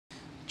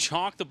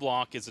Chalk the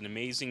Block is an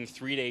amazing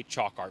 3-day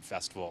chalk art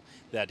festival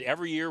that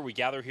every year we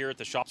gather here at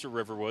the shops at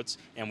Riverwoods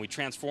and we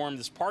transform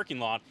this parking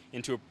lot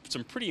into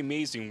some pretty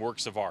amazing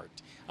works of art.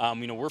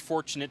 We're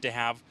fortunate to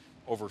have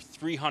over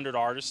 300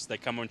 artists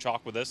that come and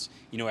chalk with us,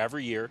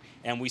 every year,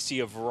 and we see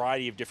a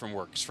variety of different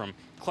works from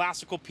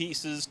classical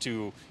pieces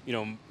to,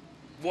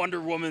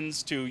 Wonder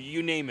Woman's to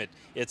you name it.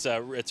 It's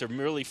a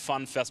really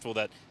fun festival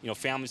that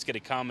families get to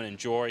come and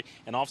enjoy.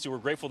 And obviously we're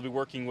grateful to be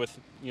working with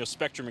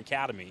Spectrum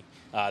Academy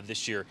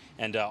this year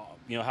and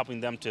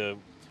helping them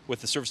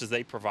with the services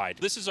they provide.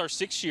 This is our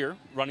 6th year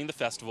running the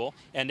festival,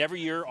 and every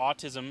year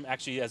autism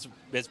actually has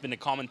been a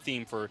common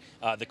theme for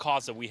the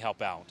cause that we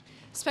help out.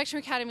 Spectrum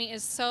Academy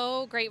is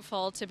so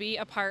grateful to be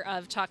a part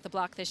of Chalk the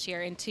Block this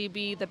year and to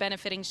be the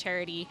benefiting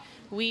charity.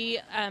 We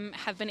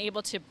have been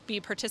able to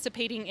be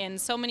participating in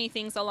so many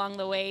things along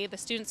the way. The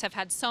students have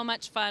had so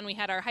much fun. We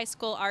had our high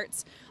school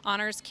arts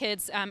honors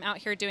kids out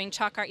here doing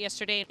chalk art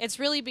yesterday. It's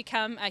really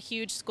become a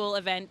huge school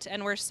event,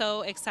 and we're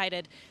so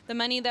excited. The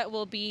money that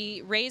will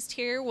be raised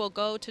here will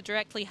go to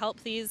directly help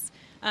these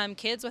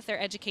kids with their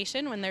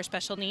education when they're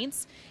special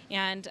needs,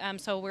 and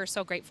so we're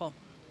so grateful.